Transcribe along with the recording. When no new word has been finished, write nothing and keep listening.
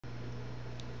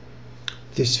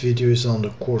This video is on the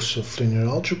course of linear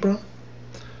algebra,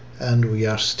 and we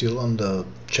are still on the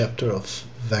chapter of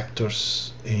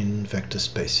vectors in vector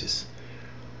spaces.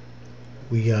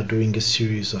 We are doing a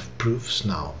series of proofs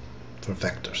now for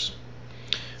vectors.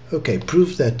 Okay,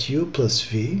 prove that u plus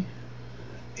v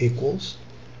equals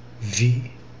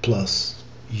v plus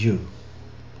u.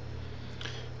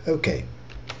 Okay,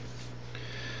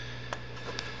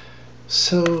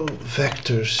 so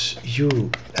vectors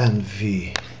u and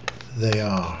v, they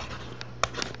are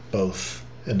both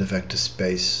in the vector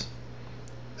space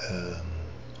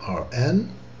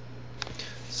Rn.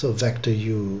 So vector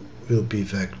u will be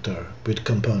vector with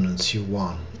components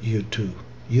u1, u2,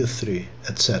 u3,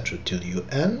 etc. till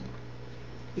un.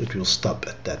 It will stop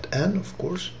at that n, of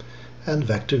course. And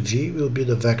vector v will be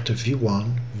the vector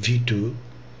v1, v2,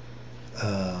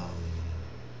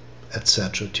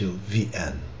 etc. till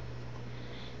vn.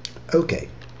 Okay.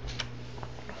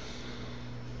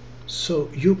 So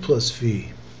u plus v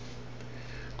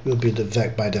will be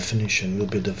by definition will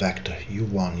be the vector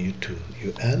u1, u2,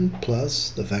 un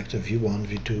plus the vector v1,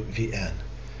 v2, vn.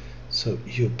 So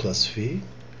u plus v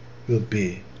will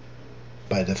be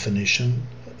by definition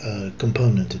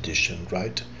component addition,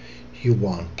 right?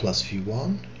 u1 plus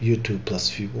v1, u2 plus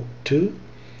v2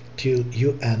 till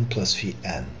un plus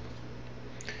vn.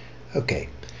 Okay,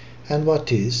 and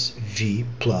what is v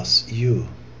plus u?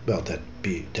 Well, that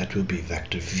will be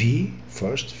vector v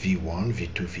first, v1,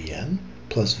 v2, vn,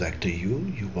 plus vector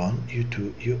u, u1,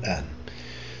 u2, un.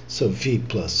 So v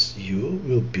plus u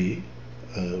will be,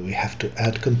 we have to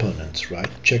add components, right?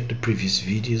 Check the previous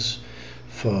videos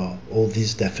for all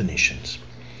these definitions.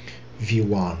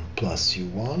 v1 plus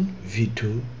u1,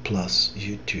 v2 plus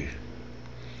u2.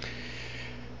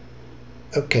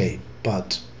 Okay,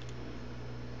 but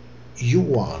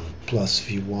u1 plus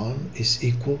v1 is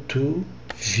equal to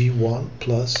v1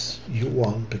 plus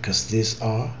u1 because these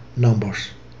are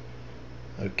numbers.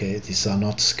 Okay, these are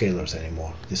not scalars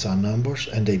anymore. These are numbers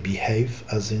and they behave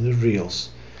as in the reals.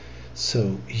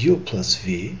 So u plus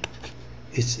v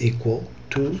is equal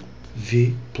to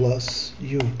v plus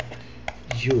u.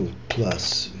 U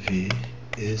plus v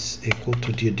is equal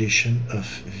to the addition of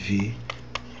v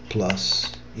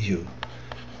plus u.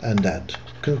 And that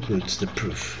concludes the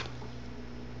proof.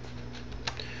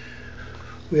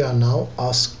 We are now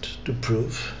asked to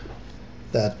prove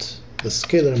that the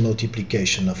scalar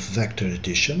multiplication of vector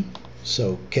addition,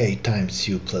 so k times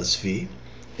u plus v,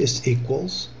 is equal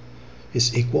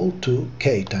to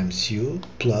k times u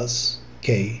plus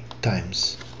k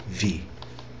times v.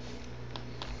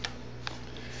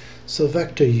 So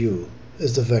vector u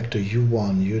is the vector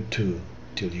u1, u2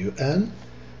 till un,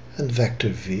 and vector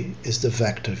v is the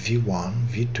vector v1,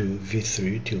 v2,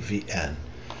 v3 till vn.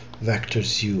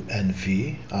 Vectors u and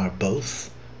v are both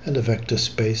in the vector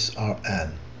space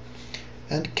Rn.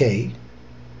 And k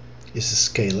is a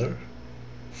scalar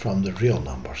from the real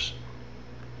numbers.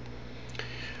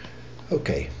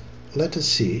 Okay, let us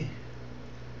see.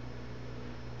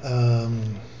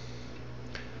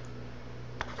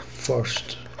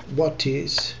 First, what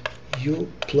is u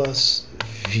plus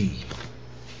v?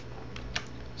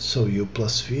 So u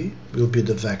plus v will be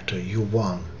the vector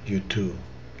u1, u2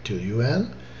 till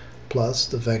un plus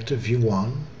the vector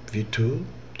v1, v2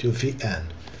 till vn.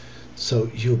 So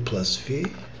u plus v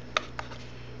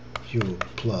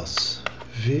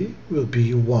will be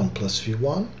u1 plus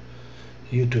v1,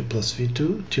 u2 plus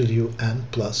v2 till un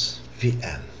plus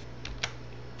vn.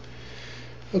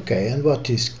 Okay, and what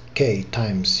is k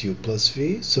times u plus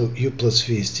v? So u plus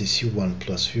v is this u1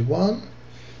 plus v1.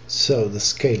 So the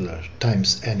scalar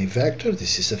times any vector,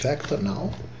 this is a vector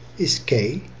now, is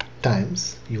k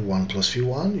times u1 plus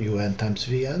v1, un times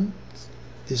vn,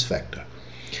 this vector.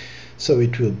 So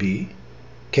it will be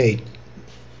k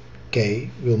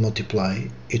will multiply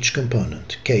each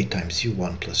component, k times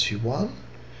u1 plus v1,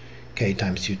 k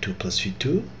times u2 plus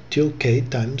v2, till k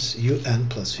times un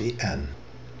plus vn.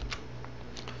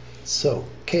 So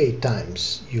k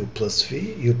times u plus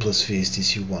v is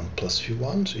this u1 plus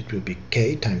v1, so it will be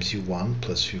k times u1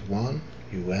 plus v1,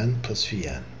 un plus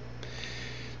vn.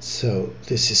 So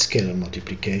this is scalar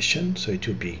multiplication, so it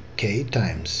will be k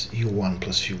times u1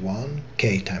 plus v1,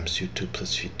 k times u2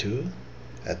 plus v2,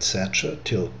 etc.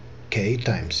 till k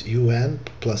times un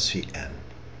plus vn.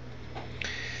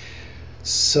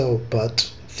 So,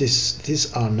 but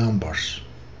these are numbers.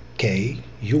 K,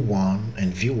 u1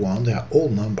 and v1, they are all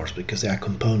numbers because they are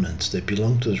components, they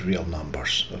belong to the real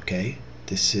numbers. Okay,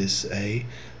 this is a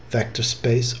vector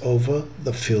space over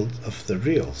the field of the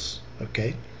reals.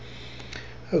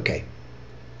 Okay,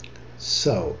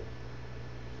 so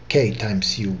k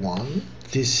times u1,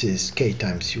 this is k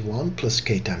times u1 plus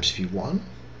k times v1,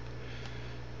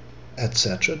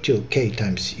 etc. till k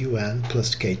times un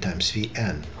plus k times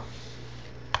vn.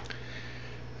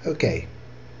 Okay,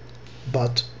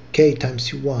 but k times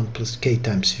u1 plus k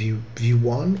times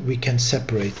v1, we can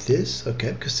separate this,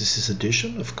 okay, because this is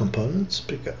addition of components,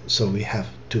 so we have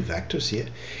two vectors here,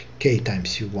 k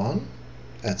times u1,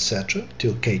 etc.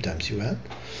 till k times un,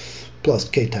 plus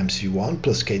k times v1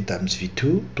 plus k times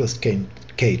v2 plus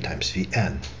k times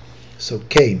vn. So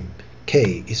k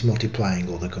is multiplying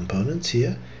all the components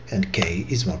here, and k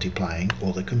is multiplying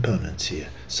all the components here.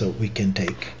 So we can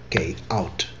take k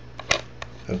out.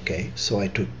 Okay, so I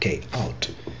took k out.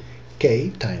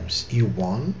 K times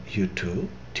u1, u2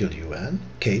 till un,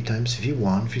 k times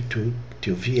v1, v2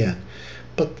 till vn.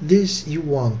 But this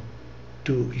u1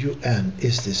 to un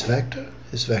is this vector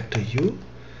u,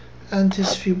 and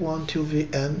this v1 till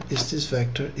vn is this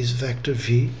vector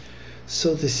v.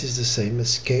 So this is the same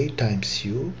as k times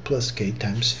u plus k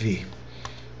times v.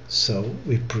 So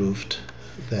we proved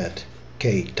that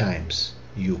k times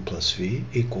u plus v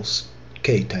equals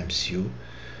k times u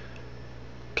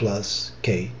plus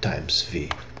k times v.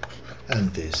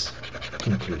 And this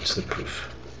concludes the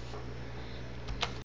proof.